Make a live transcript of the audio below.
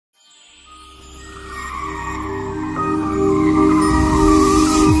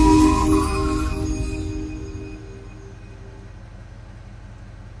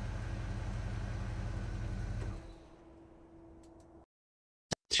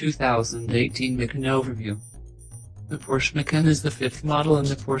2018 Macan overview. The Porsche Macan is the fifth model in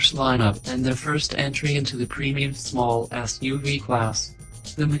the Porsche lineup and their first entry into the premium small SUV class.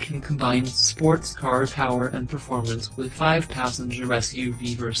 The Macan combines sports car power and performance with 5-passenger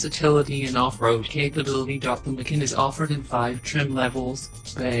SUV versatility and off-road capability. The Macan is offered in 5 trim levels: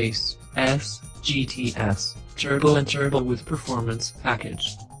 Base, S, GTS, Turbo and Turbo with Performance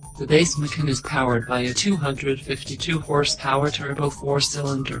package. The base Macan is powered by a 252 horsepower turbo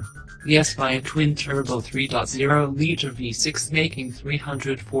 4-cylinder. The S by a twin-turbo 3.0-liter V6 making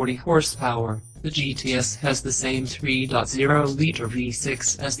 340 horsepower. The GTS has the same 3.0-liter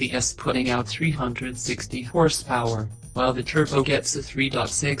V6 as the S, putting out 360 horsepower, while the Turbo gets a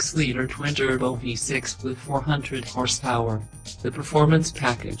 3.6-liter twin-turbo V6 with 400 horsepower. The Performance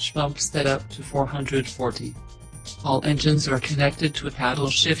package bumps that up to 440. All engines are connected to a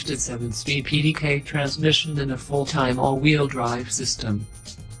paddle-shifted 7-speed PDK transmission and a full-time all-wheel drive system.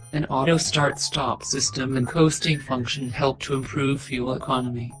 An auto start-stop system and coasting function help to improve fuel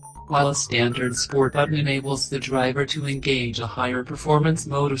economy, while a standard sport button enables the driver to engage a higher performance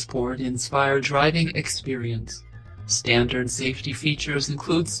motorsport-inspired driving experience. Standard safety features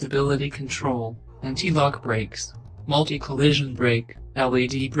include stability control, anti-lock brakes, multi-collision brake,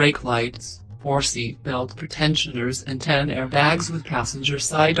 LED brake lights, 4 seat belt pretensioners and 10 airbags with passenger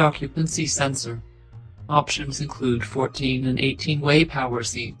side occupancy sensor. Options include 14 and 18-way power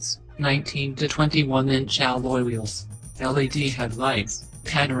seats, 19 to 21-inch alloy wheels, LED headlights,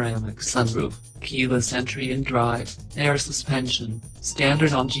 panoramic sunroof, keyless entry and drive, air suspension,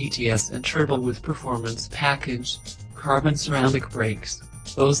 standard on GTS and Turbo with Performance package, carbon ceramic brakes,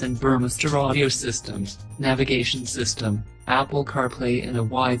 Bose and Burmester audio systems, navigation system, Apple CarPlay and a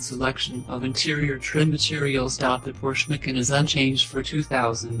wide selection of interior trim materials. The Porsche Macan is unchanged for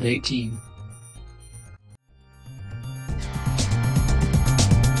 2018.